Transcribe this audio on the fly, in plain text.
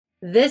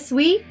This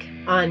week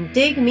on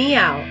Dig Me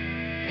Out.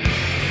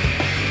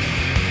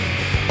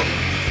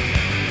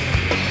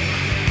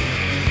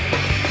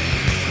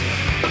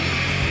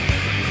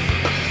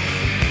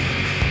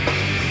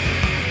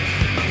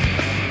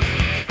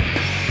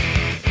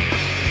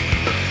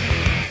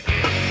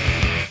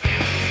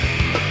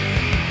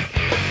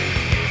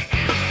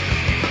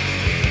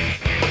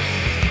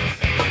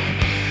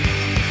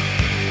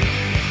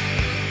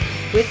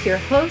 With your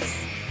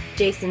hosts,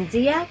 Jason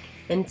Ziak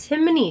and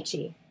Tim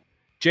Minichi.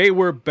 Jay,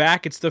 we're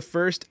back. It's the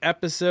first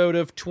episode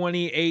of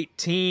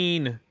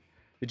 2018.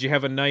 Did you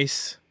have a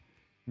nice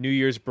New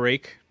Year's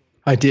break?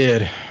 I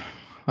did.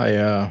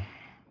 I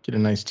get a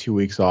nice 2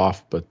 weeks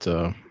off, but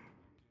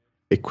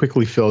it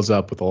quickly fills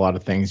up with a lot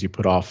of things you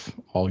put off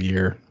all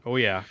year. Oh,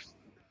 yeah.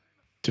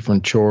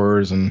 Different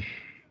chores and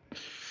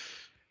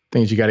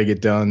things you got to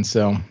get done.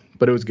 So,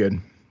 but it was good.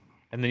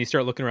 And then you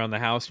start looking around the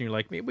house and you're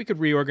like, maybe we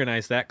could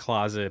reorganize that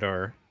closet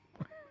or...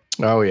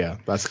 Oh, yeah.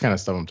 That's the kind of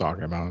stuff I'm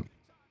talking about.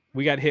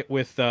 We got hit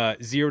with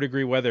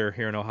 0-degree weather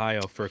here in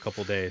Ohio for a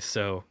couple days,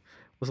 so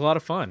it was a lot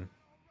of fun.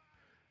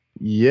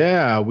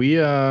 Yeah, we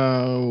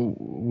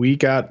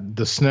got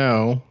the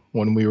snow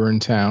when we were in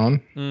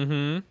town.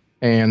 Mm-hmm.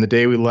 And the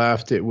day we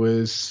left, it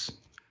was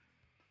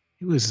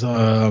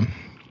what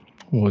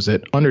was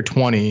it? Under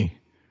 20,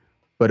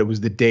 but it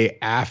was the day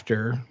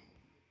after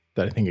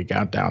that I think it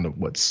got down to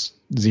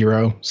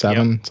 0,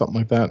 7, Yep. something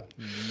like that.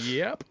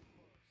 Yep.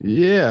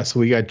 Yeah, so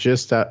we got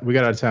out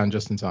of town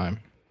just in time.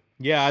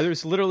 Yeah,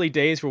 there's literally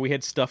days where we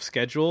had stuff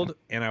scheduled,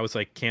 and I was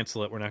like,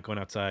 cancel it, we're not going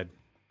outside.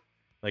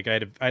 Like,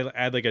 I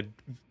had like a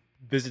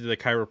visit to the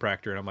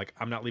chiropractor, and I'm like,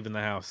 I'm not leaving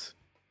the house.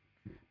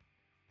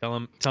 Tell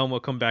him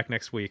we'll come back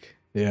next week.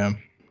 Yeah.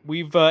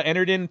 We've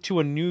entered into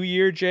a new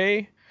year,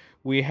 Jay.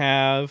 We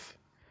have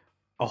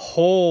a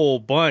whole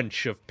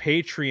bunch of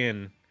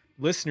Patreon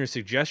listener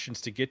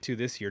suggestions to get to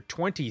this year.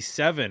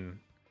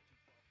 27,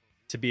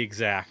 to be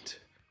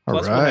exact.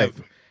 Plus, All right. We'll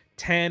have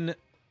 10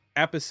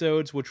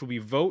 episodes, which will be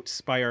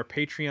votes by our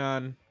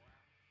Patreon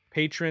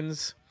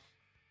patrons.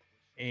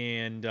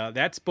 And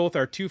that's both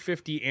our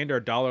 $2.50 and our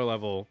dollar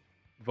level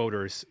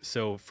voters.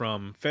 So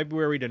from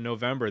February to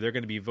November, they're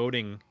going to be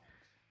voting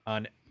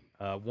on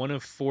one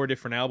of 4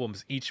 different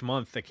albums each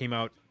month that came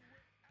out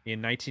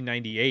in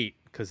 1998,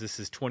 because this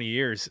is 20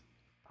 years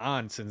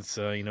on since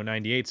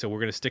 98. So we're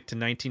going to stick to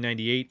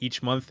 1998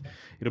 each month.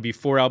 It'll be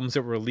 4 albums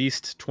that were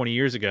released 20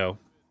 years ago.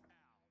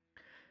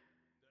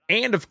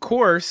 And of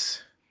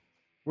course,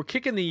 we're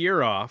kicking the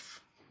year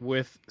off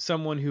with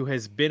someone who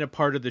has been a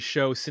part of the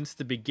show since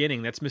the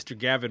beginning. That's Mr.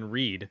 Gavin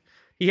Reed.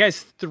 He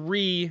has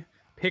 3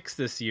 picks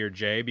this year,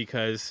 Jay,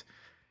 because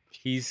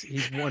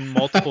he's won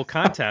multiple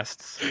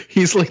contests.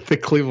 He's like the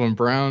Cleveland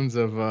Browns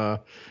of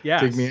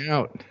Yes. Dig Me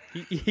Out.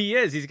 He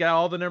is. He's got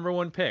all the number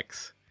 1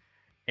 picks.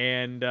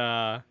 And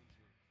but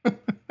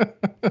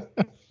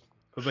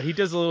he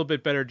does a little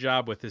bit better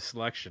job with his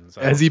selections.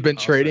 Has he been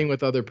trading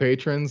with other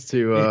patrons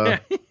to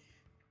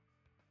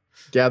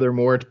gather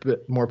more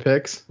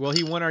picks? Well,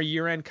 he won our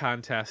year-end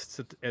contests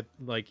at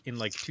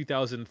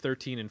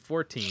 2013 and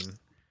 14.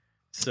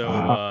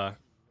 So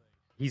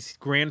he's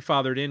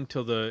grandfathered in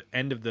till the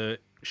end of the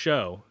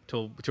show,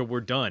 till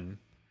we're done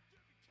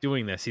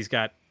doing this. He's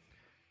got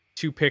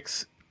 2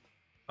 picks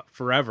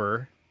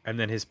forever, and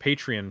then his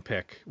Patreon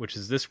pick, which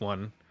is this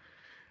one,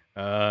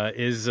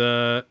 is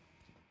on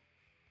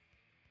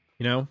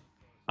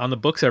the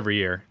books every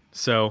year.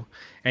 So,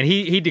 and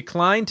he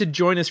declined to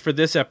join us for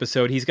this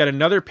episode. He's got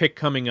another pick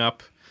coming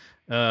up.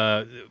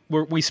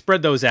 We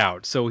spread those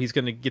out, so he's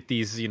going to get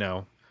these, in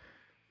a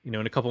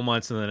couple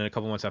months, and then in a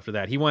couple months after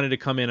that. He wanted to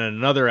come in on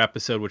another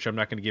episode, which I'm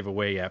not going to give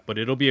away yet, but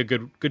it'll be a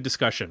good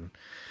discussion.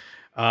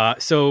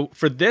 So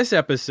for this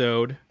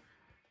episode,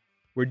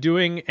 we're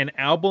doing an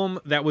album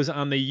that was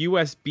on the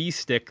USB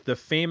stick, the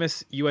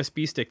famous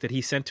USB stick that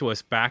he sent to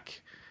us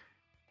back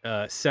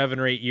 7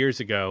 or 8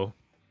 years ago,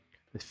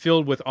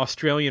 filled with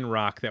Australian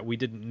rock that we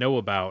didn't know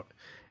about.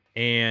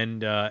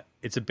 And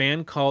it's a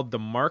band called The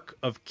Mark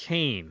of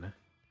Cain.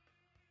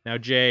 Now,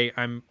 Jay,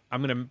 I'm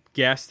going to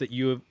guess that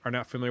you are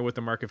not familiar with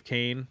The Mark of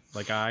Cain,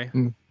 like I.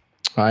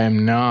 I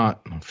am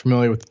not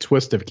familiar with the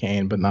twist of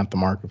Cain, but not the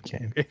Mark of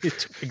Cain.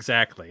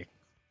 Exactly.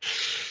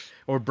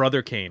 Or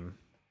Brother Cain.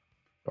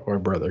 Or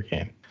Brother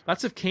Cain.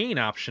 Lots of Cain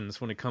options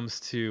when it comes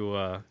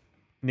to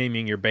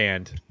naming your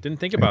band.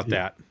 Didn't think about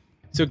that.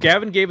 So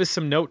Gavin gave us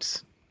some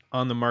notes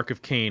on The Mark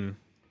of Cain.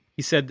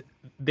 He said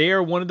they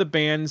are one of the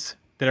bands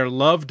that are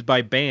loved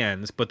by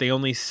bands, but they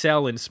only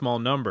sell in small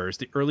numbers.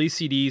 The early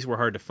CDs were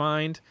hard to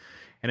find,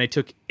 and I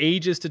took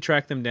ages to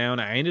track them down.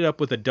 I ended up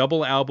with a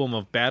double album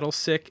of Battle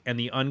Sick and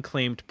The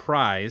Unclaimed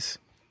Prize.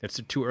 That's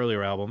the 2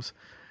 earlier albums.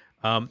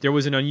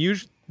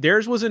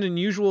 Theirs was an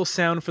unusual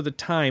sound for the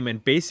time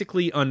and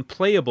basically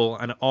unplayable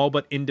on all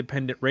but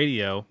independent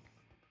radio.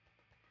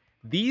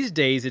 These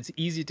days, it's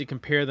easy to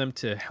compare them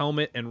to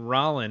Helmet and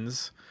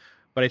Rollins,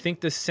 but I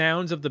think the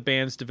sounds of the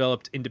bands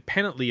developed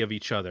independently of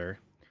each other.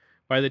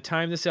 By the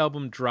time this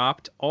album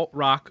dropped,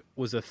 alt-rock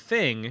was a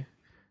thing,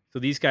 so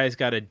these guys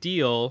got a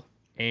deal,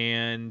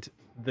 and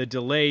the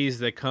delays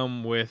that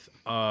come with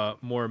a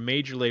more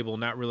major label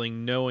not really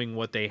knowing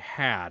what they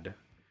had.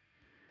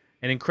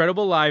 An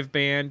incredible live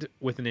band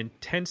with an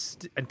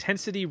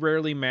intensity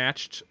rarely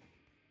matched.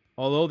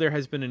 Although there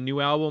has been a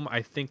new album,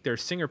 I think their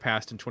singer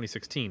passed in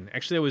 2016.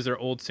 Actually, it was their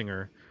old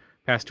singer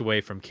passed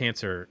away from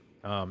cancer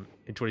in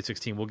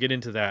 2016. We'll get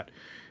into that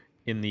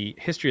in the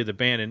history of the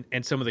band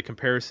and some of the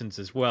comparisons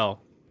as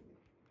well.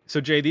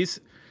 So, Jay, this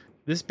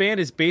band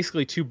is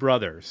basically two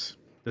brothers,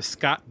 the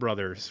Scott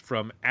brothers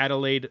from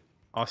Adelaide,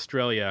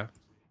 Australia.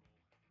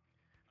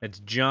 That's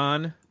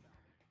John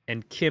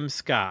and Kim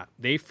Scott.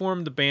 They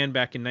formed the band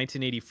back in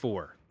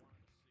 1984.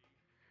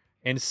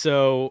 And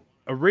so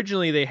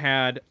originally they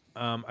had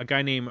a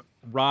guy named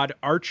Rod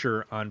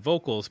Archer on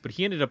vocals, but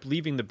he ended up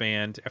leaving the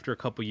band after a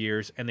couple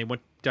years, and they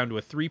went down to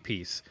a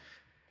three-piece.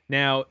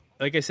 Now,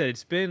 like I said,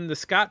 it's been the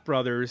Scott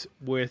brothers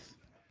with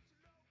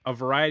a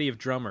variety of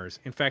drummers.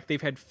 In fact,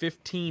 they've had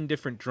 15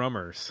 different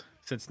drummers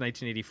since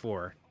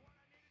 1984.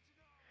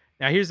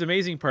 Now, here's the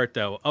amazing part,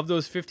 though. Of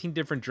those 15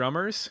 different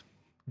drummers,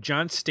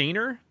 John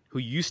Stainer, who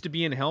used to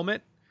be in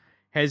Helmet,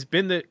 has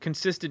been the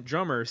consistent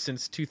drummer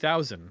since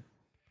 2000.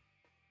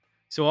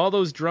 So all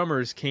those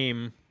drummers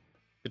came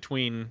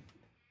between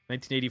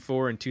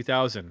 1984 and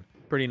 2000.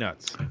 Pretty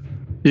nuts.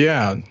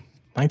 Yeah,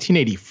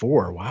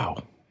 1984.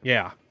 Wow.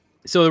 Yeah.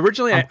 So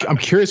originally, I'm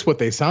curious what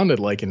they sounded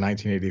like in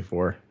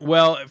 1984.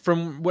 Well,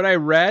 from what I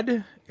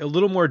read, a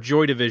little more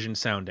Joy Division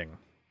sounding.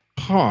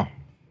 Huh.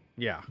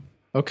 Yeah.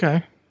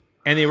 Okay.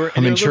 And they were.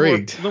 I'm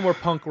intrigued. A little more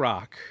punk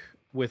rock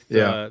with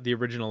the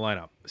original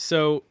lineup.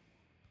 So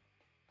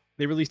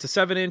they released a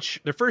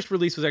 7-inch. Their first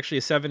release was actually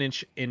a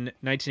 7-inch in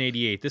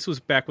 1988. This was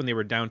back when they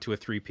were down to a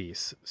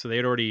 3-piece. So they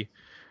had already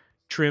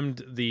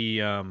trimmed the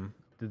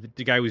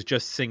guy who was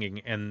just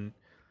singing, and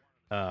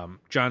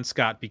John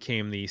Scott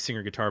became the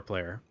singer-guitar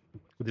player,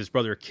 with his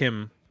brother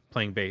Kim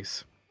playing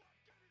bass.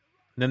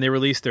 And then they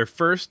released their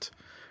first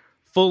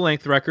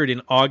full-length record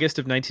in August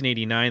of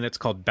 1989. That's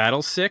called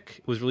Battle Sick.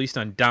 It was released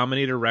on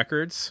Dominator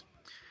Records.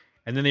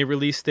 And then they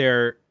released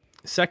their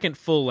second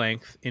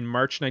full-length in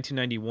March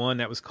 1991.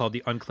 That was called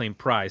The Unclaimed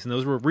Prize. And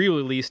those were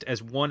re-released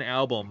as one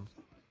album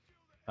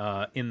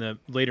in the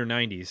later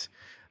 90s.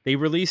 They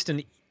released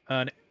an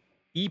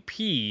EP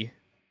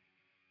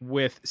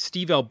with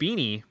Steve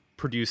Albini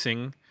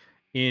producing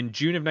in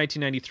June of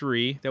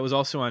 1993. That was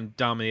also on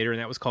Dominator, and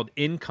that was called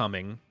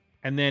Incoming.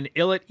 And then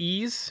Ill at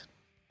Ease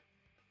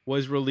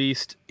was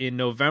released in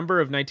November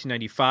of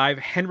 1995.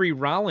 Henry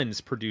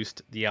Rollins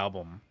produced the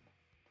album.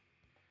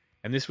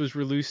 And this was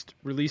released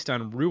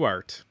on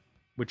Ruart,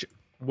 which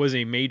was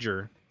a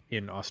major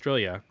in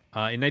Australia.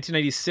 In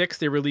 1996,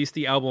 they released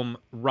the album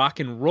Rock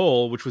and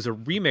Roll, which was a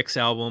remix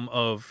album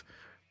of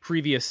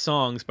previous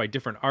songs by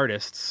different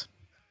artists.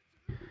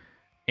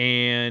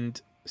 And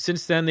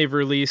since then, they've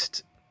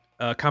released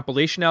a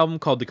compilation album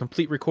called The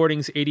Complete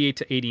Recordings 88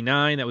 to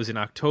 89. That was in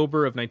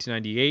October of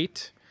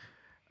 1998.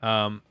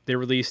 They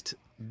released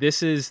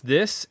This Is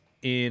This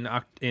in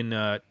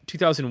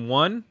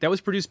 2001. That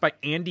was produced by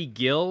Andy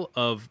Gill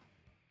of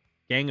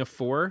Gang of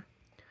Four.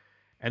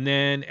 And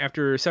then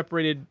after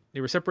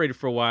they were separated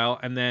for a while,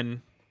 and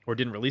then, or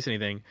didn't release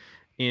anything.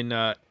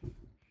 In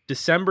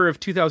December of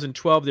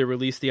 2012, they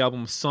released the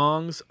album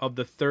Songs of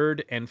the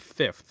Third and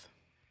Fifth.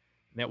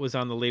 And that was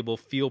on the label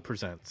Feel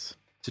Presents.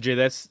 So Jay,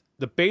 that's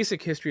the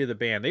basic history of the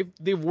band.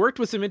 They've worked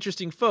with some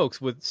interesting folks,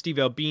 with Steve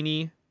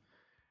Albini,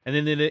 and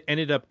then they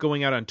ended up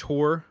going out on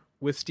tour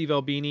with Steve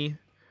Albini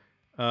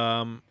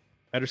at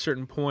a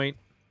certain point.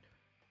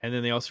 And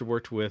then they also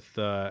worked with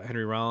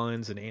Henry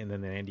Rollins and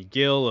then Andy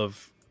Gill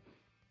of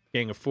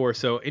Gang of Four.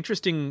 So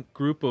interesting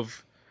group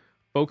of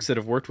folks that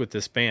have worked with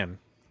this band.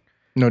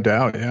 No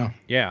doubt, yeah.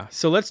 Yeah.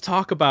 So let's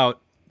talk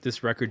about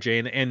this record, Jay.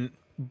 And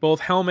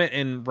both Helmet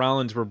and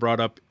Rollins were brought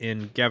up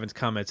in Gavin's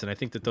comments, and I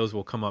think that those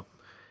will come up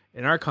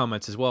in our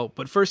comments as well.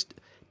 But first,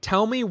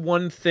 tell me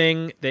one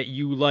thing that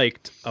you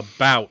liked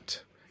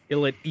about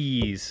Ill at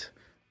Ease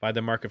by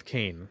the Mark of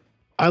Cain.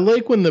 I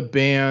like when the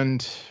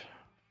band,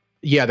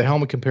 the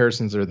Helmet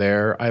comparisons are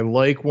there. I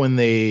like when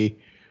they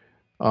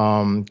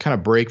kind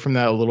of break from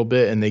that a little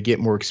bit and they get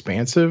more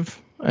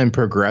expansive and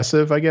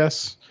progressive, I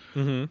guess.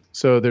 Mm-hmm.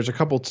 So there's a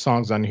couple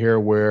songs on here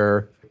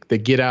where they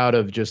get out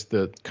of just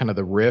the kind of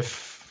the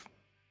riff,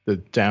 the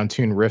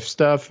down-tuned riff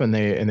stuff, and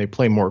they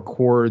play more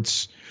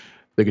chords.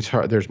 The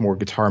guitar, there's more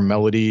guitar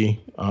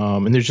melody,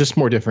 and there's just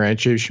more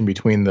differentiation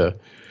between the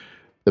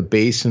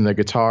bass and the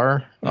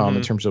guitar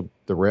in terms of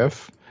the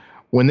riff.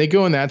 When they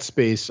go in that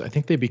space, I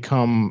think they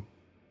become,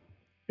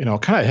 kind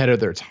of ahead of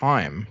their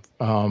time.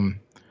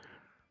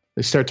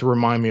 They start to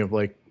remind me of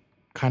like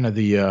kind of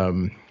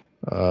the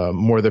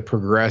more the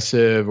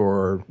progressive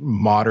or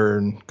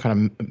modern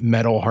kind of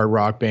metal hard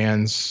rock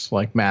bands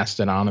like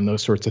Mastodon and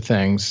those sorts of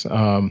things.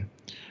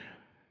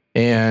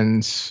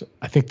 And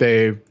I think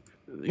they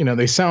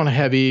sound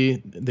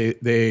heavy.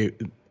 They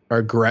are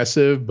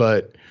aggressive,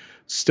 but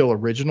still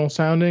original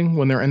sounding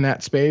when they're in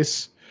that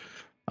space.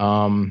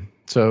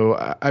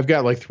 So I've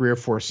got like 3 or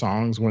 4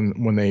 songs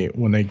when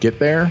they get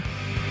there.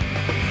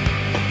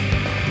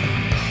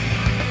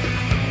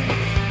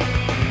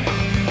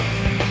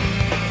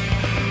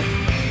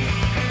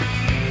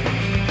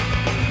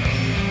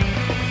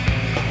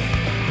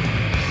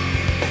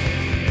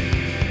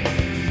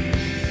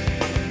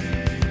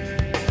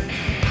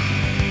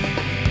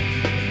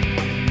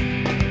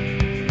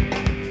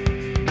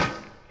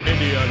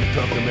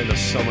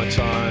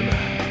 summertime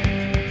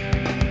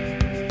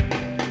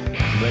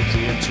makes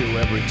you into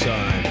every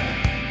time.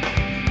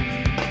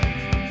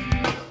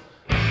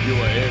 You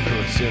are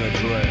ageless in a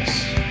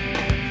dress,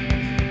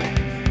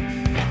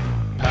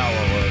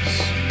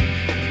 powerless.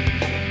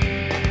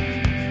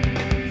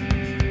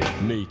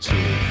 Me too.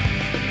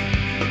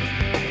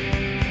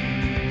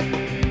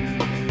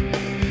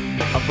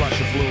 A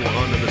flash of blue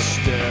under the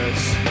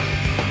stairs.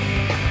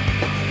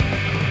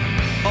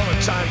 All the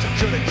times I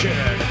could have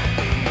cared.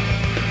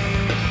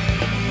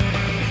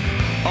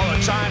 All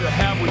the time I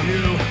have with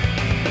you.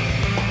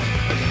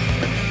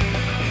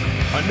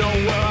 I know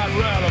where I'd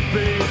rather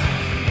be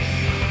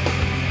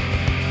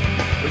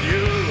with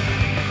you.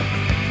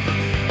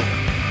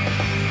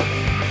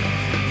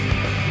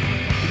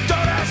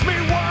 Don't ask me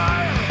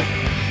why.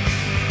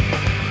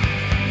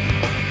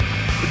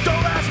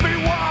 Don't ask me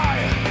why.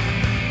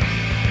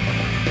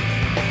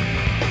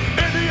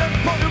 Indian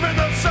program in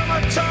the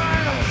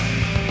summertime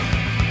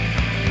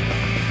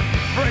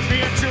brings me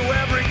into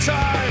every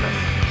time.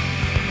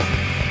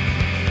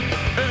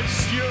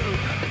 It's you.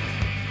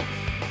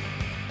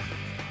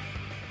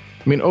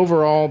 I mean,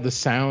 overall, the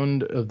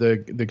sound of the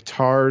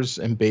guitars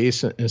and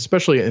bass, and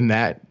especially in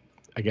that,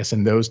 I guess,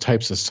 in those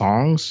types of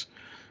songs,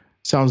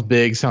 sounds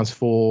big, sounds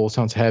full,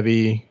 sounds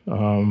heavy.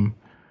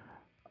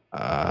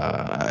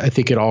 I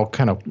think it all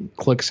kind of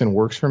clicks and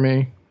works for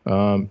me.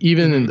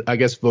 Even I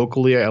guess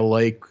vocally, I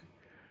like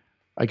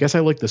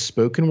the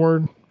spoken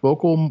word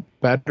vocal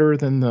better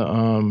than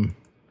the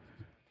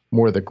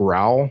more the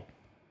growl.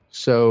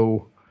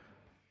 So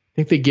I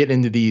think they get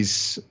into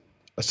these.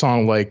 A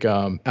song like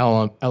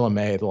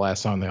LMA, the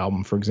last song on the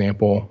album, for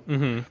example,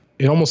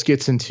 it almost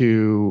gets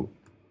into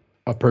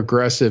a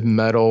progressive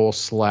metal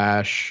 /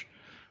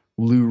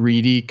 Lou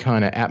Reedy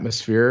kind of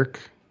atmospheric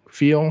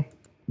feel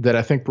that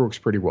I think works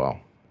pretty well.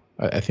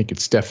 I think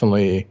it's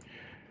definitely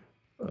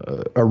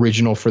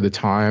original for the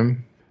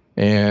time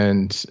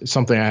and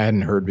something I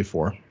hadn't heard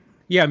before.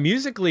 Yeah,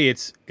 musically,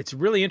 it's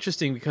really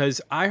interesting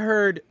because I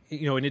heard,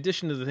 in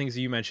addition to the things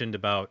that you mentioned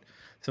about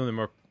some of the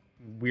more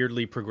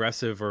weirdly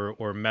progressive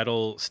or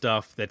metal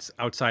stuff that's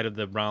outside of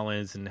the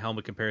Rollins and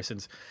Helmet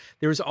comparisons,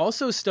 there was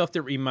also stuff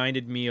that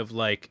reminded me of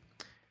like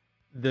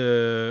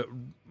the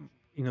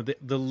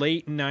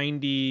late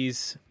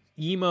 90s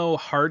emo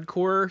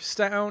hardcore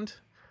sound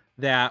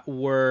that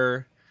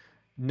were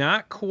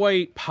not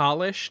quite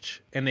polished,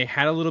 and they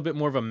had a little bit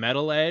more of a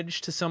metal edge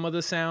to some of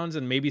the sounds,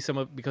 and maybe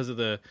because of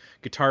the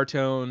guitar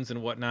tones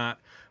and whatnot.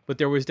 But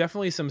there was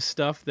definitely some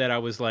stuff that I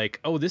was like,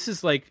 oh, this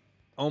is like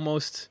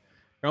almost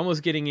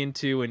getting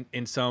into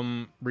in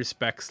some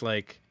respects,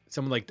 like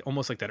some like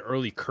almost like that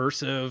early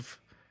Cursive,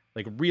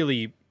 like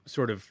really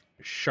sort of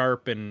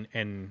sharp and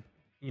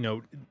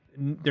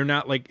they're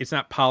not like, it's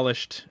not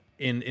polished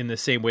in the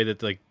same way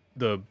that like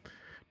the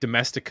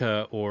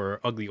Domestica or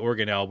Ugly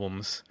Organ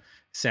albums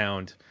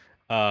sound.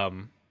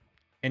 And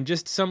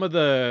just some of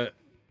the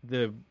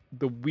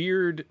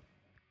weird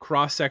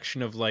cross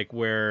section of like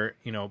where,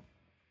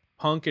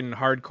 punk and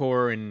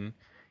hardcore and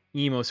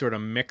emo sort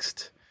of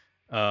mixed,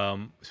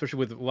 especially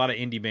with a lot of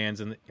indie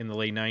bands in the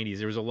late 90s.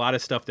 There was a lot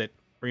of stuff that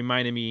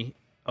reminded me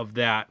of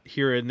that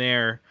here and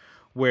there,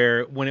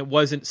 where when it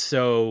wasn't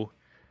so,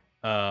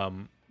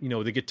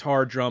 the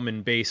guitar, drum,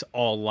 and bass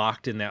all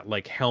locked in that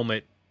like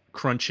Helmet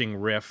crunching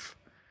riff.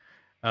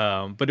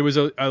 But there was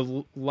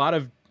a lot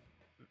of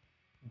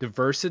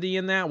diversity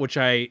in that, which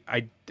I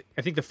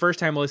think the first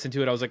time I listened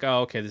to it, I was like,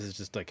 oh, okay, this is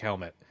just like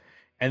Helmet.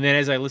 And then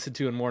as I listened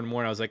to it more and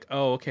more, I was like,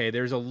 oh, okay,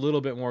 there's a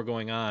little bit more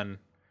going on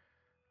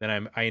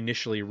than I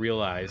initially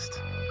realized.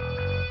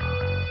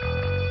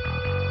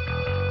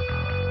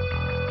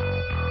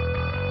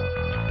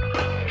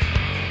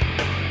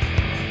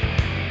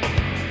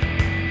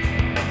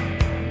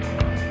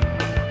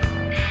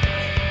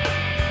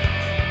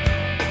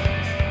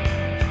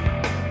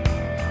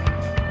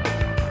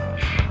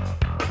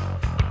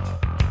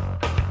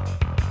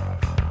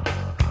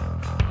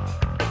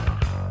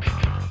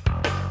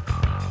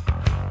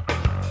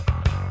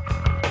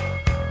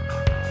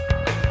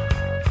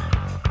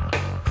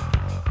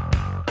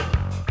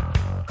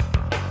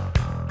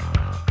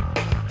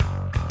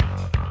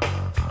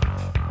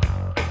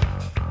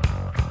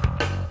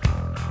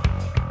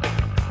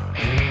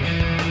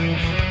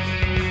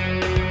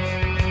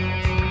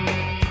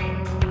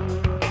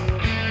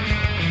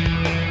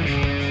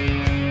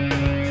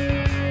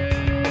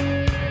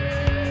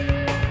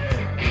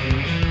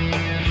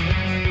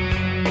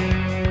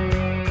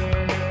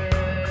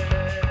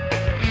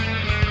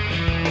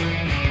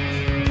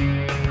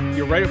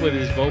 Right with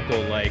his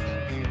vocal, like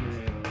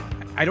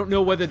I don't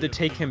know whether to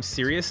take him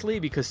seriously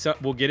because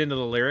we'll get into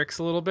the lyrics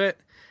a little bit.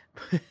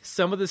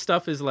 Some of the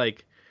stuff is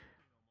like,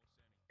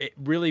 it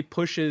really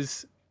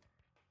pushes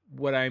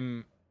what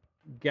I'm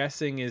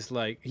guessing is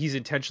like he's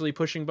intentionally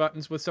pushing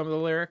buttons with some of the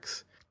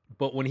lyrics,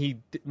 but when he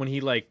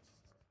like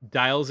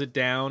dials it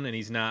down and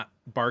he's not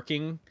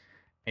barking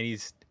and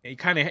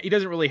he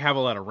doesn't really have a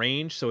lot of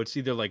range, so it's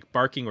either like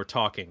barking or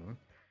talking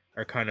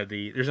are kind of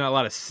there's not a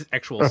lot of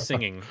actual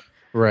singing.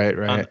 Right.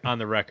 On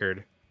the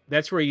record.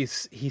 that's where he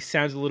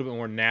sounds a little bit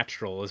more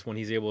natural, is when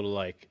he's able to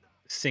like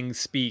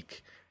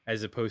speak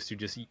as opposed to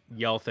just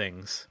yell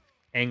things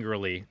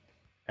angrily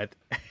at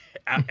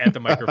the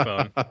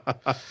microphone.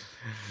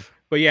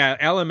 But yeah,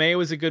 LMA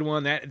was a good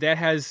one. That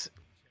has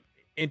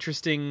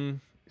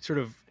interesting sort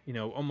of,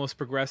 almost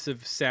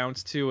progressive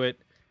sounds to it.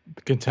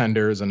 The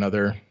Contender is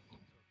another,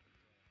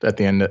 at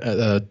the end,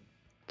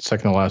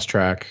 second to last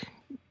track,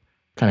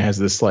 kind of has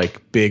this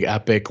like big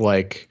epic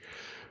like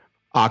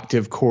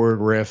octave chord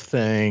riff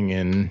thing,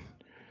 and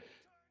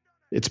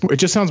it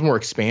just sounds more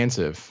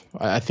expansive.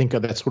 I think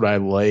that's what I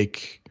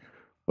like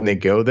when they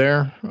go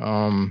there.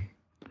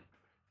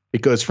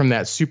 It goes from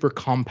that super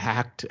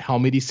compact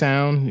helmety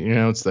sound,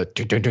 it's the that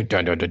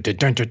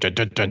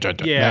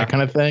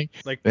kind of thing.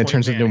 Like and it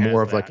turns into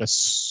more of like a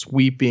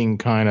sweeping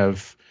kind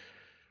of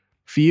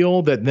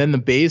feel that then the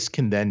bass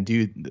can then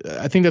do.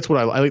 I think that's what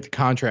I like, the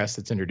contrast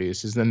that's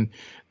introduced, is then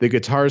the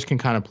guitars can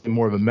kind of play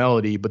more of a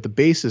melody, but the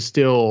bass is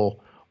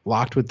still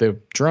locked with the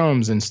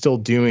drums and still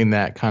doing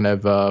that kind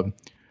of,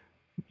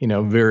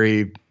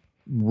 very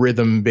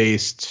rhythm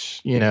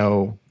based,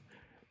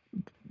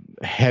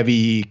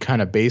 heavy kind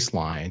of bass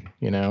line,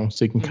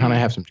 so you can kind of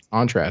have some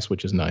contrast,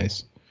 which is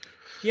nice.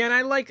 Yeah. And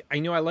I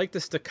like the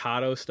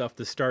staccato stuff,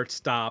 the start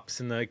stops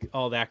and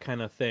all that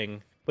kind of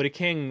thing, but it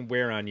can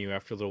wear on you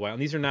after a little while.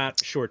 And these are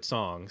not short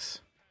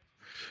songs,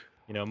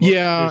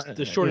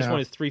 the shortest one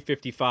is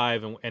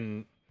 3:55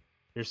 and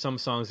there's some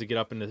songs that get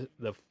up into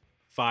the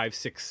 5,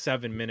 6,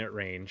 7 minute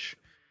range.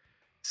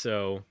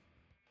 So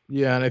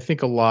yeah. And I think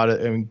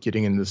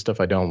getting into the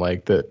stuff I don't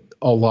like, that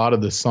a lot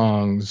of the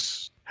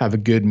songs have a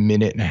good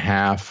minute and a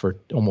half or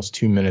almost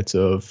 2 minutes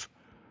of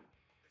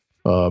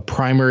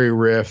primary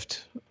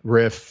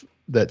riff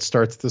that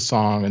starts the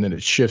song, and then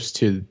it shifts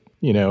to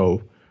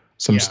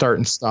some start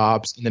and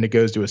stops, and then it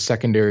goes to a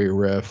secondary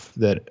riff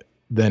that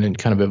then it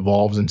kind of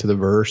evolves into the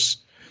verse.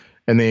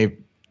 And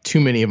too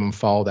many of them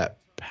follow that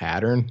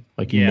pattern,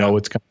 like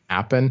it's going to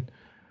happen.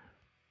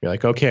 You're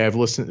like, okay, I've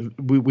listened.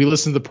 We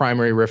listened to the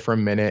primary riff for a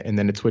minute, and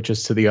then it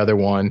switches to the other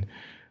one,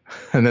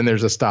 and then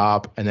there's a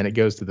stop, and then it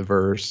goes to the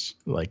verse.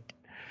 Like,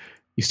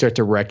 you start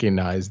to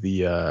recognize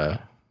the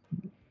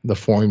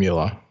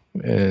formula,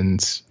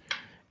 and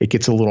it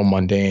gets a little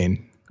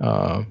mundane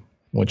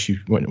once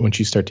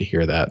you start to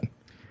hear that.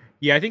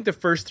 Yeah, I think the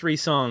first 3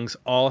 songs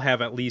all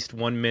have at least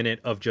 1 minute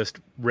of just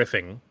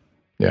riffing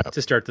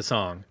to start the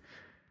song.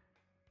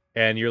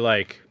 And you're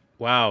like,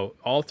 wow,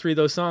 all 3 of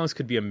those songs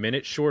could be a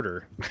minute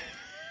shorter.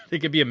 They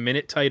could be a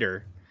minute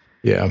tighter.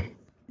 Yeah.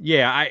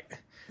 Yeah,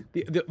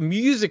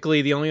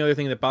 musically, the only other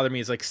thing that bothered me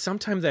is like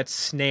sometimes that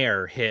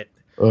snare hit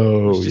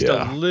was just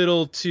a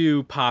little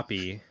too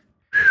poppy.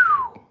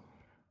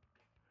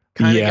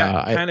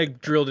 Kind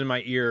of drilled in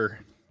my ear.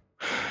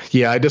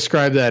 Yeah, I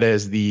describe that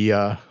as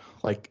the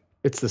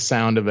it's the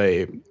sound of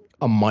a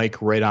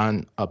mic right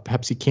on a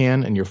Pepsi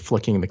can, and you're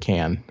flicking the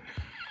can.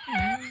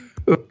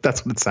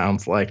 That's what it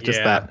sounds like.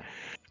 Just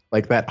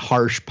that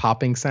harsh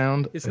popping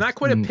sound. It's not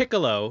quite a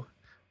piccolo,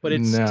 but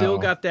it's still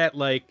got that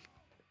like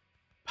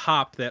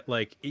pop that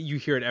like you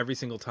hear it every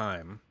single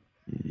time.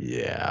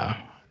 Yeah.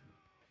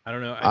 I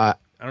don't know. I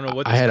don't know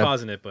what's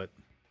causing it, but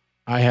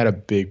I had a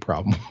big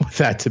problem with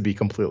that, to be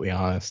completely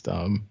honest.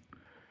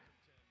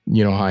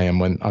 You know how I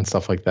am on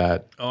stuff like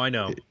that. Oh, I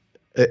know.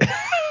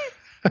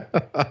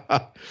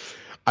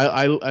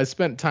 I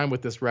spent time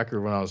with this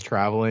record when I was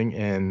traveling,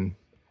 and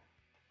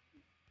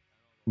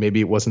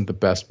maybe it wasn't the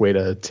best way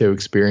to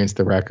experience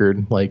the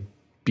record, like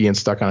being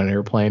stuck on an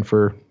airplane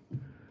for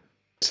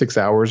 6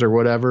 hours or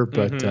whatever.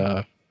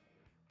 But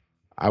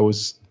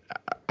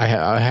I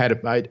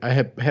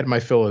had my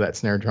fill of that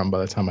snare drum by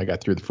the time I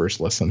got through the first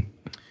listen.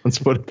 Let's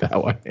put it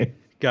that way.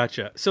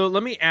 Gotcha. So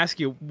let me ask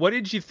you, what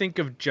did you think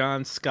of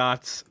John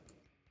Scott's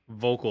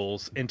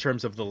vocals in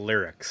terms of the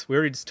lyrics? We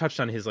already just touched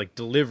on his like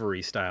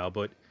delivery style,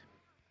 but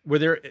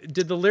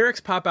did the lyrics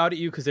pop out at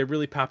you? Because they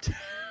really popped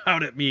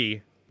out at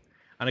me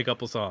on a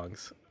couple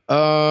songs.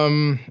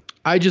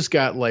 I just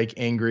got like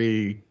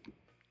angry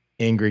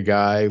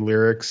guy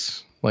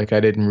lyrics. Like,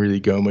 I didn't really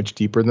go much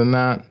deeper than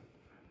that.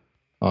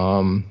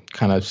 Kind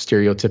of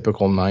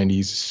stereotypical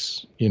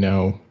 90s,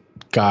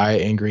 guy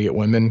angry at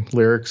women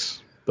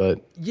lyrics.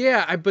 But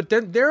yeah, but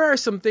then there are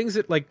some things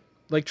that like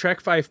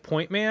track 5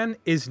 Point Man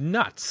is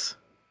nuts.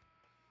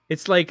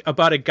 It's like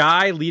about a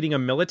guy leading a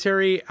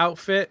military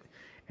outfit,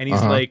 and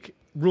he's like,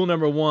 rule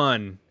number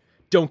 1,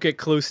 don't get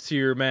close to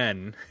your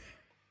men.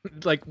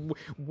 Like,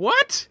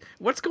 what?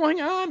 What's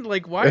going on?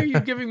 Like, why are you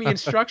giving me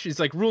instructions?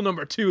 Like, rule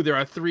number 2, there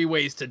are 3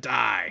 ways to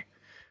die.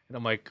 And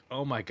I'm like,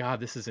 oh my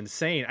God, this is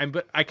insane.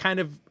 But I kind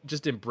of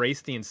just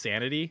embraced the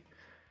insanity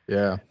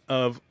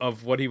of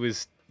what he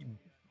was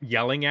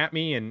yelling at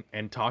me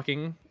and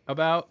talking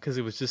about, because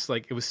it was just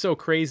like, it was so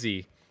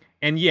crazy.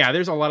 And yeah,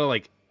 there's a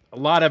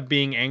lot of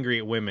being angry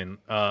at women.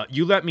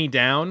 You Let Me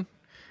Down,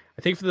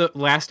 I think for the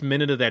last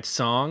minute of that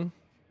song,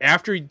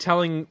 after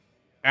telling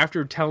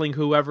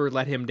whoever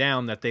let him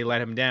down that they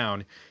let him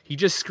down, he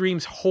just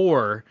screams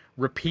whore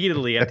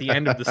repeatedly at the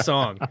end of the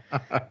song.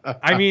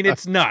 I mean,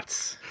 it's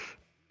nuts.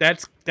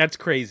 That's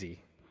crazy.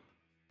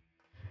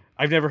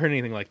 I've never heard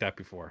anything like that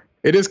before.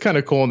 It is kind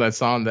of cool in that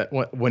song that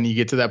when you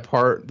get to that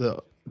part,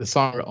 the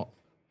song,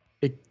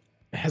 it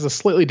has a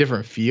slightly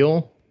different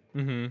feel.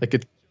 Mm-hmm. Like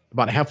it's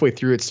about halfway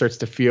through, it starts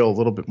to feel a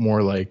little bit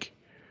more like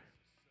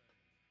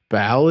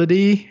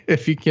ballady,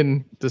 if you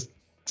can just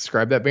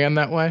describe that band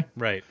that way.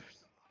 Right.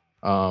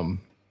 But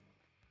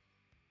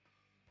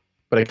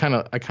I kind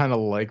of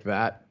like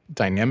that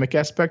dynamic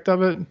aspect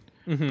of it.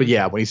 Mm-hmm. But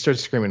yeah, when he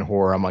starts screaming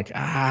horror, I'm like,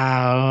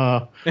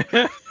 yeah,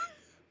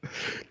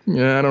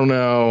 I don't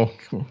know.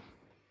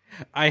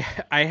 I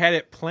had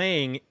it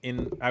playing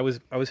I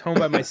was home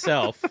by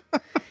myself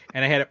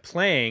and I had it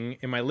playing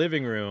in my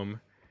living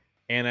room,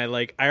 and I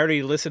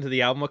already listened to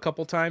the album a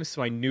couple times,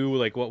 so I knew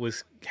like what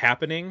was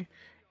happening,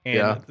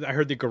 and I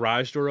heard the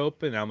garage door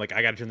open, and I'm like,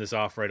 I got to turn this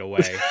off right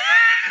away.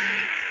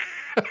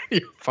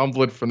 You're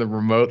fumbling from the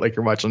remote like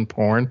you're watching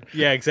porn.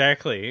 Yeah,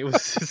 exactly. It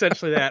was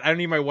essentially that. I don't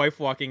need my wife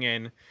walking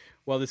in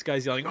while this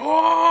guy's yelling,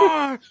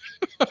 "Oh!"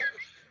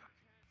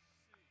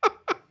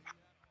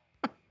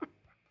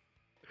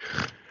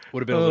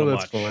 Would have been a little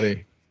much.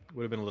 Funny.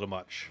 Would have been a little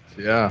much.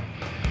 Yeah.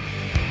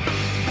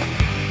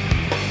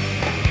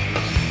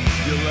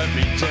 You let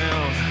me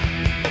down.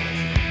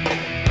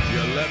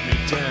 You let me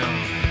down.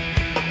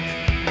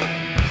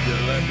 You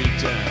let me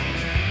down.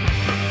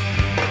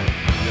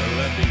 You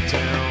let me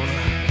down.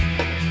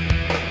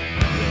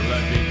 You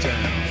let me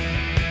down.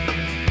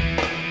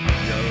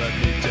 You let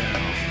me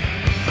down.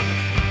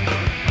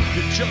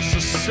 You're just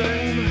the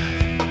same.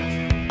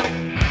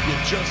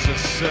 You're just the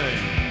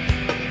same.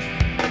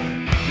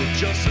 You're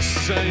just the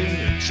same.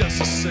 You're just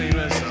the same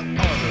as the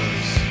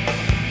others.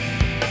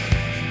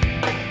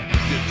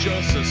 You're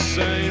just the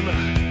same.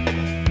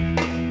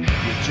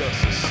 You're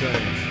just the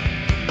same.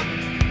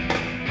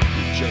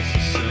 You're just the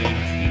same.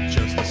 You're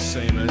just the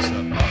same as the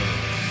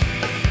others.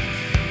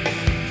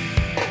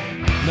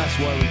 And that's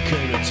why we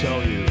came to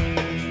tell you.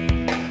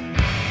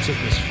 Took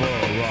us for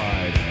a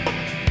ride.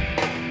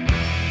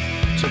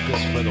 Took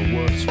us for the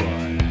worst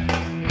ride.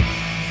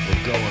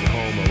 We're going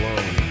home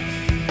alone.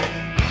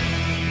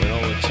 And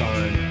all the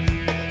time,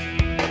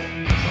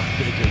 I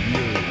think of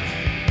you.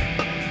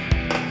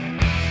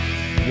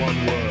 One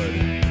word.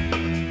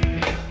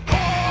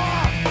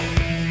 Whore!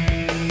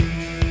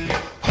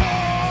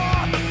 Whore!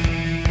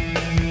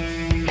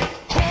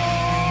 Whore!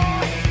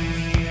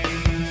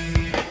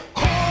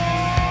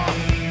 Whore!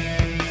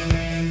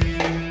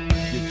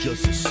 You're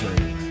just the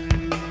same.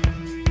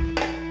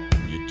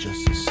 You're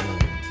just the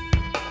same.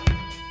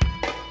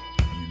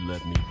 You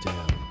let me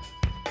down.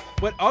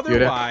 But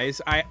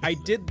otherwise, I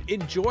did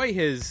enjoy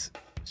his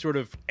sort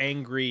of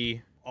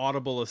angry,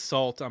 audible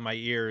assault on my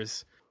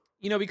ears.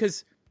 You know,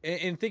 because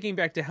in thinking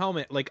back to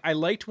Helmet, like, I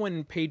liked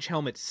when Page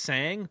Helmet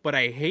sang, but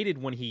I hated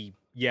when he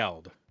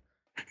yelled.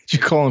 Did you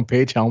call him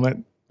Page Helmet?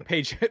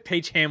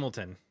 Page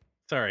Hamilton.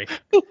 Sorry.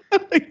 I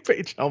like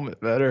Page Helmet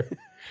better.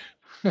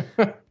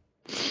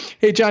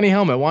 Hey, Johnny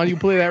Helmet, why don't you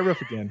play that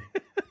riff again?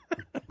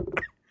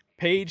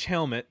 Page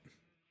Helmet.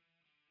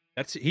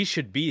 That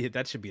should be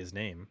his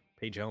name.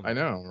 Page Helmet. I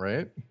know,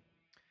 right?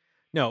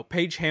 No,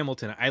 Page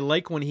Hamilton. I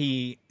like when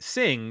he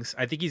sings.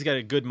 I think he's got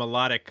a good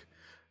melodic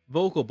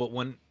vocal, but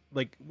when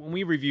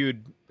we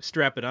reviewed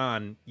Strap It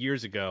On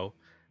years ago,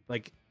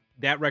 like,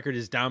 that record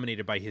is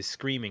dominated by his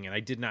screaming, and I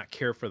did not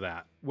care for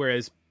that.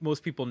 Whereas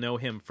most people know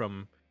him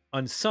from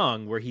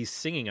Unsung, where he's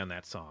singing on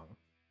that song.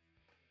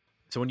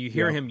 So when you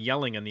hear him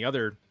yelling on the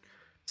other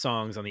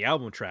songs on the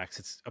album tracks,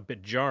 it's a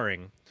bit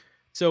jarring.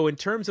 So in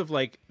terms of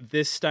like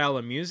this style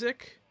of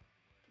music,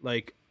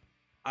 like,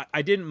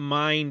 I didn't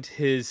mind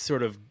his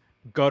sort of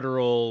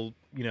guttural,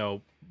 you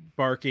know,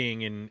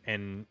 barking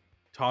and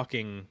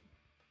talking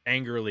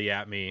angrily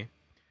at me.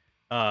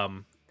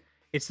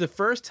 It's the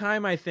first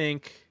time, I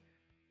think,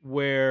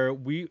 where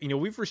we've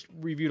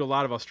reviewed a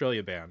lot of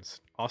Australian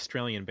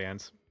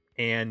bands,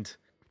 and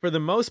for the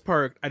most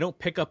part, I don't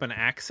pick up an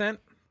accent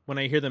when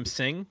I hear them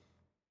sing.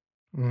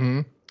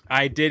 Mm-hmm.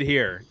 I did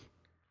hear.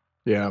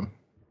 Yeah.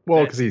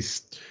 Well,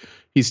 because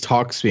he's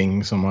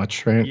talk-speaking so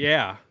much, right?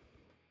 Yeah.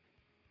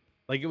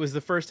 Like, it was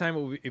the first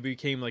time it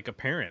became like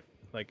apparent,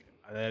 like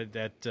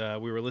that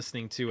we were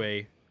listening to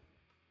a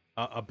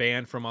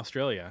band from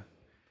Australia.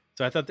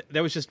 So I thought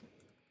that was just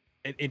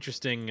an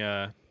interesting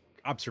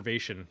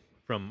observation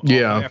from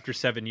after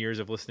 7 years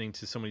of listening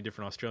to so many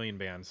different Australian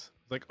bands.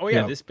 Like, oh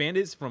yeah, this band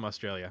is from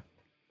Australia.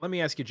 Let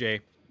me ask you, Jay,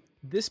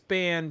 this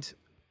band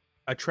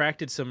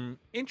attracted some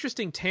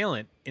interesting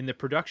talent in the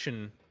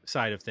production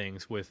side of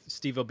things, with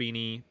Steve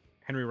Albini,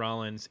 Henry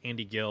Rollins,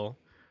 Andy Gill,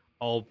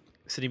 all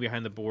sitting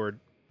behind the board.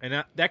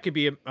 And that could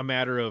be a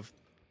matter of,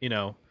 you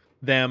know,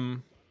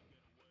 them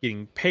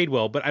getting paid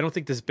well, but I don't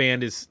think this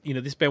band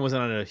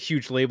wasn't on a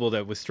huge label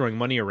that was throwing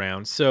money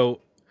around. So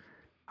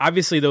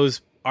obviously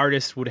those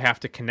artists would have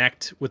to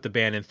connect with the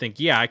band and think,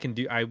 yeah,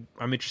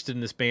 I'm interested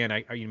in this band.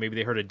 Maybe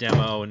they heard a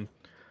demo and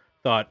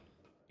thought,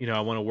 you know,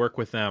 I want to work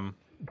with them.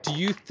 Do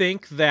you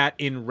think that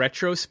in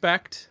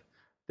retrospect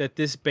that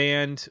this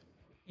band,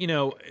 you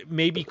know,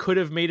 maybe could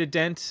have made a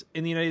dent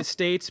in the United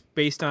States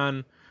based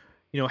on,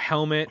 you know,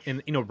 Helmet,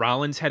 and, you know,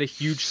 Rollins had a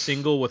huge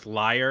single with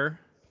Liar.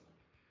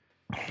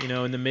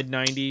 in the mid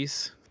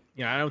 '90s.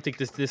 I don't think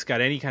this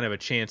got any kind of a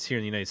chance here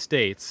in the United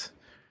States.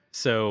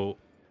 So,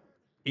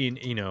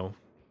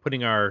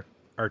 putting our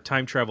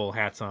time travel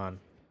hats on,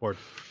 or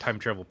time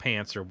travel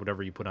pants, or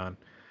whatever you put on.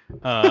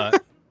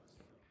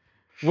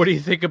 What do you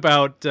think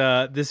about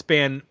this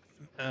band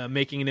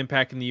making an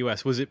impact in the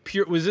U.S.? Was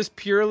this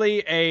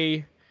purely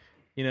a,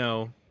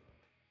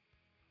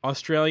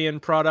 Australian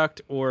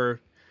product, or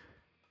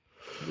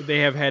would they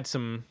have had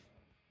some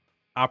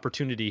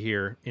opportunity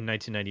here in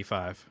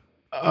 1995?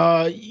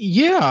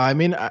 Yeah. I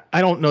mean,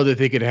 I don't know that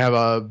they could have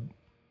a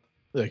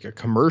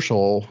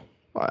commercial,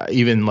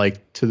 even like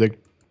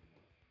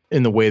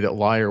in the way that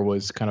Liar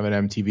was kind of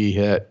an MTV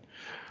hit.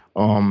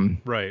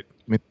 Right.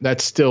 I mean,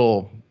 that's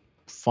still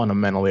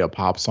fundamentally a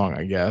pop song,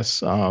 I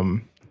guess.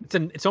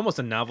 It's almost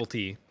a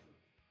novelty.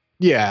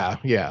 Yeah.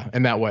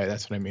 In that way,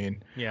 that's what I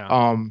mean.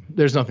 Yeah.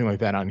 There's nothing like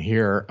that on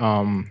here.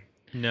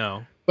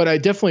 No. But I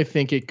definitely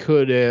think it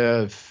could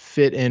have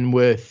fit in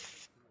with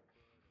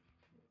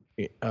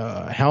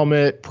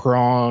Helmet,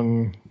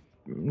 Prong,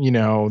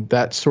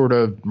 that sort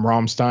of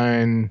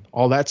Rammstein,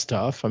 all that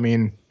stuff. I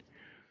mean,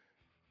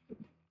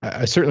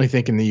 I certainly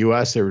think in the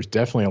U.S. there was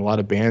definitely a lot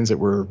of bands that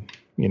were,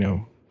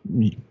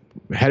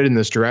 headed in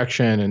this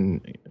direction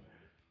and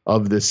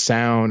of this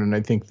sound, and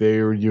I think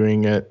they were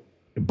doing it.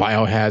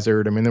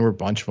 Biohazard. I mean, there were a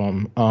bunch of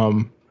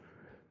them.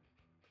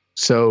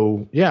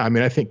 So yeah, I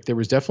mean, I think there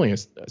was definitely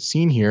a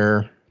scene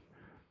here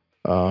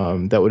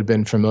that would have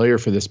been familiar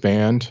for this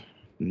band.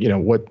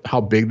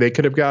 How big they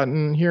could have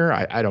gotten here,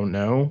 I don't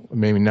know.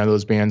 Maybe none of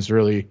those bands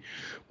really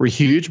were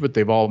huge, but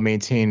they've all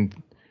maintained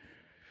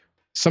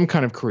some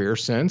kind of career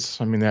since.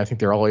 I mean, I think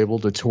they're all able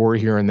to tour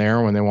here and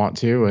there when they want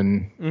to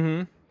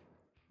and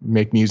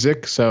make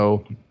music.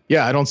 So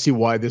yeah, I don't see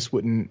why this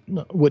wouldn't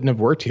have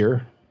worked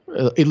here,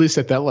 at least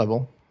at that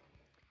level.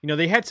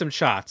 They had some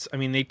shots. I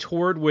mean, they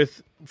toured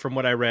with, from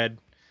what I read,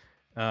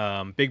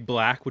 Big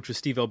Black, which was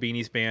Steve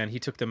Albini's band. He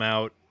took them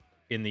out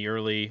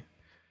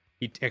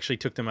he actually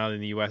took them out in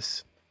the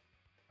U.S.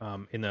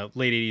 In the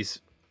late 80s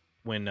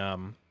when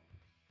the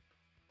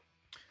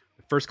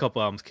first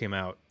couple albums came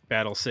out,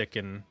 Battle Sick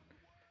and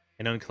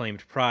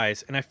Unclaimed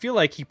Prize. And I feel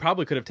like he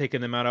probably could have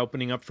taken them out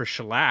opening up for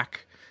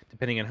Shellac,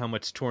 depending on how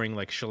much touring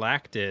like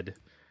Shellac did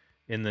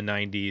in the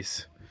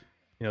 90s.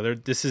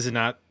 This is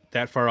not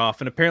that far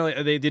off. And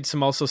apparently they did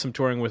some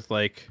touring with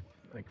like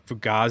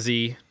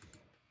Fugazi.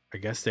 I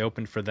guess they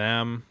opened for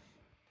them.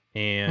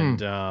 And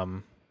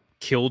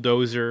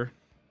Killdozer.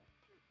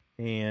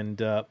 And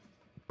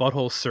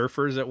Butthole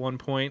Surfers at one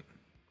point.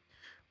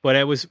 But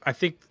I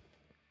think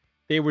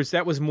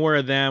that was more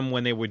of them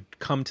when they would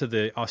come to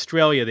the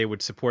Australia, they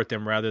would support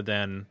them rather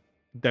than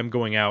them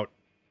going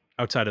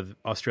outside of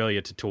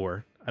Australia to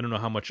tour. I don't know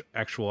how much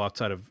actual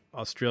outside of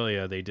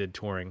Australia they did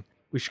touring.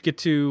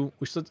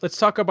 Let's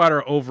talk about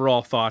our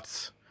overall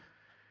thoughts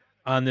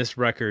on this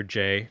record,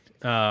 Jay.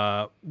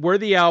 Were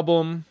the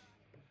album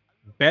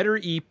better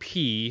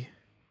EP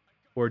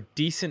or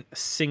decent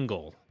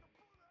single?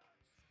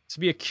 This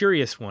would be a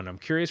curious one. I'm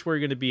curious where you're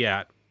going to be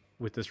at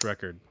with this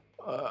record.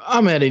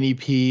 I'm at an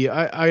EP.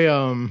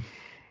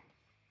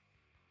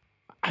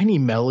 I need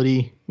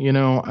melody.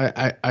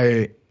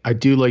 I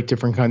do like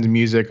different kinds of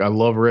music. I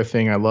love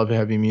riffing. I love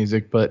heavy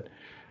music, but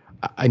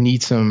I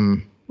need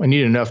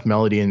enough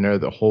melody in there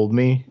to hold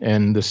me,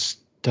 and this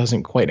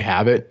doesn't quite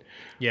have it.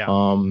 Yeah.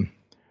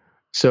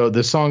 So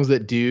the songs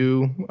that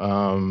do,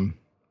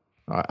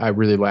 I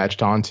really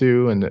latched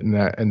onto,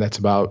 and that's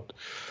about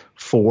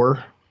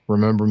 4.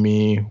 Remember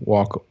Me,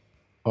 Walk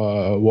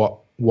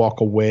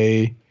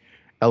Away,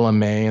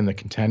 LMA, and The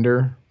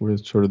Contender were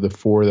sort of the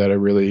 4 that I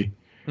really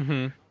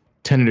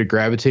tended to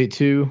gravitate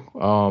to.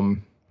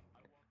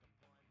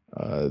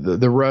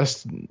 The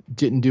rest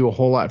didn't do a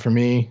whole lot for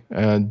me.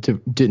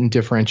 Didn't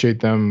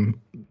differentiate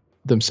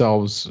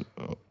themselves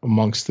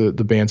amongst the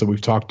bands that we've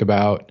talked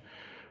about,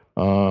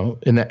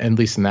 at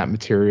least in that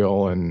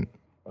material, and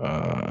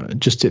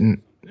just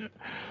didn't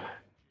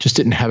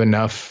have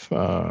enough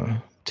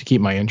to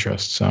keep my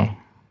interest. So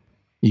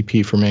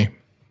EP for me.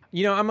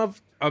 I'm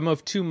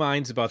of two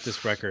minds about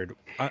this record.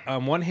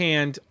 On one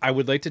hand, I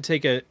would like to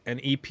take an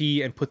EP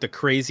and put the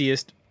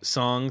craziest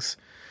songs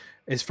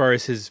as far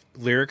as his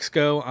lyrics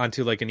go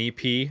onto like an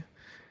EP,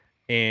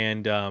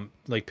 and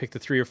pick the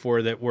 3 or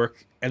 4 that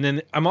work. And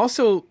then I'm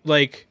also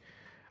I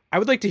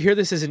would like to hear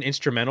this as an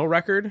instrumental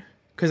record,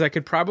 because I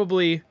could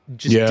probably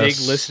just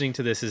dig listening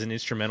to this as an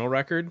instrumental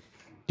record.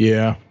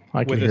 Yeah,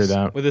 I can hear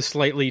that. With a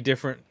slightly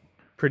different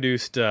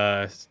produced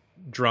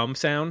drum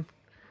sound.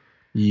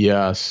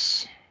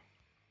 Yes.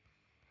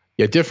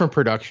 Yeah, different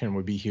production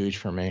would be huge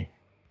for me.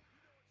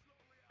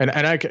 And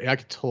I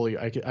could totally,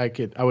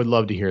 I would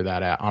love to hear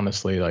that,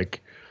 honestly,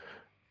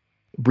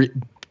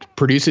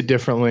 produce it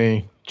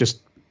differently,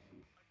 just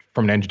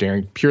from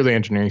an purely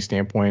engineering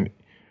standpoint,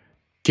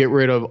 get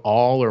rid of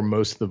all or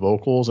most of the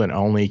vocals and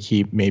only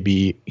keep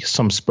maybe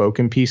some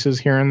spoken pieces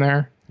here and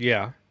there.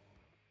 Yeah.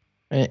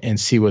 And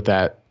see what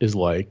that is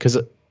like. Because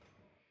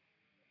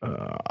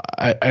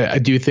I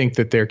do think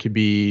that there could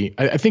be,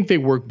 I think they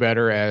work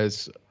better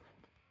as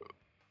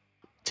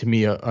to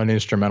me an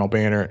instrumental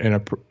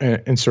band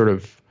and sort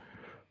of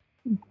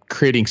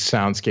creating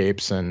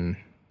soundscapes and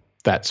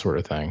that sort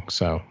of thing.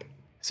 So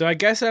I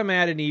guess I'm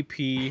at an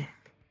EP,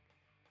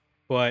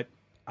 but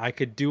I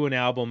could do an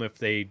album if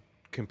they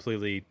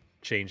completely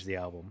change the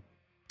album.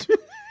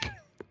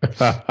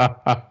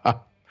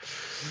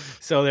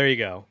 So there you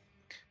go.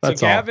 That's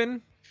so Gavin, all.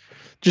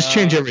 Just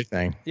change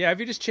everything. Yeah, if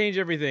you just change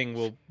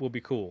everything, we'll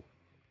be cool.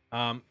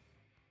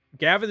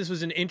 Gavin, this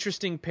was an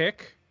interesting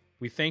pick.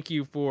 We thank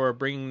you for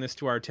bringing this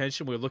to our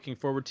attention. We're looking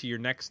forward to your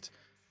next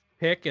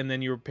pick and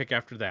then your pick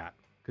after that,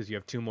 because you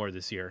have 2 more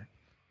this year.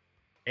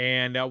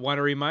 And I want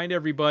to remind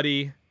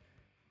everybody,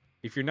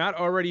 if you're not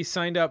already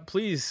signed up,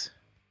 please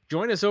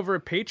join us over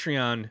at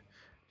Patreon.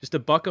 Just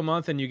 $1 a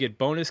month and you get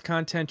bonus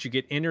content. You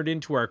get entered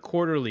into our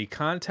quarterly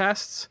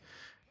contests.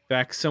 In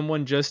fact,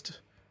 someone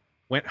just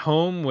went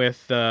home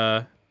with,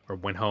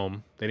 went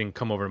home. They didn't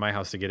come over to my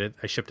house to get it.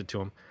 I shipped it to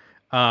them.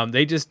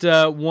 They just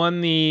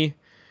won the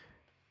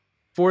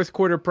 4th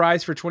quarter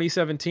prize for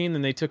 2017.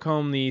 Then they took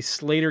home the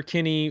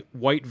Slater-Kinney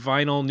white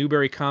vinyl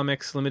Newberry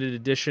Comics limited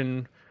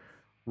edition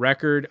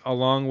record,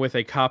 along with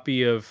a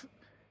copy of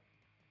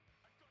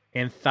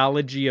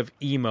Anthology of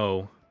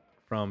Emo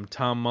from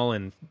Tom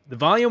Mullen. The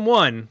Volume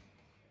 1,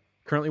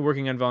 currently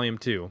working on Volume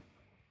 2.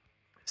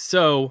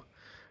 So,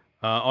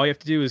 all you have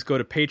to do is go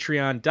to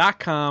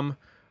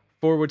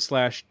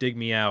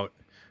patreon.com/digmeout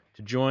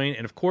to join.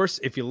 And of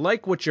course, if you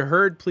like what you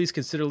heard, please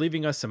consider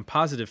leaving us some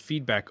positive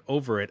feedback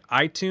over at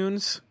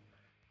iTunes.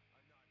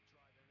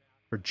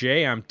 For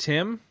Jay, I'm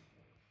Tim,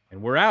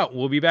 and we're out.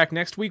 We'll be back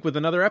next week with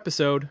another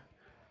episode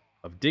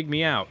of Dig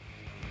Me Out.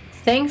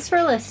 Thanks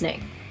for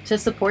listening. To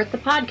support the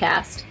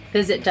podcast,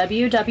 visit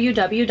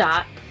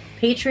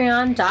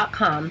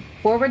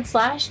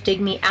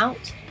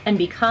www.patreon.com/digmeout and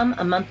become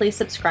a monthly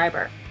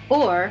subscriber.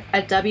 Or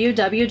at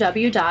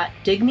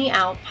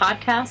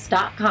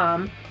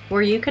www.digmeoutpodcast.com,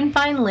 where you can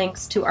find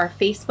links to our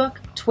Facebook,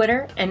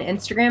 Twitter, and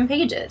Instagram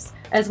pages,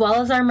 as well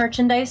as our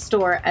merchandise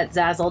store at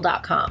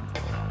Zazzle.com.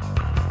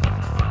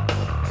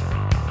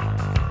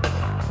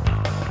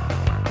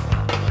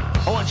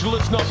 I want you to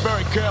listen up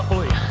very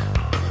carefully,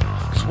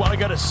 because what I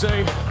gotta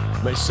say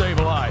may save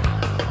a life.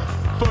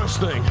 First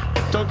thing,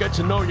 don't get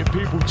to know your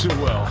people too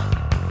well.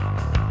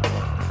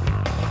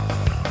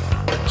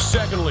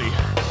 Secondly,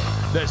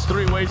 there's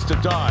 3 ways to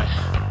die.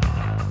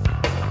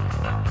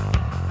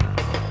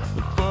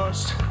 The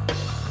first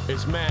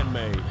is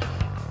man-made.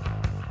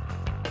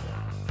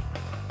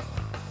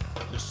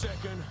 The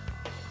second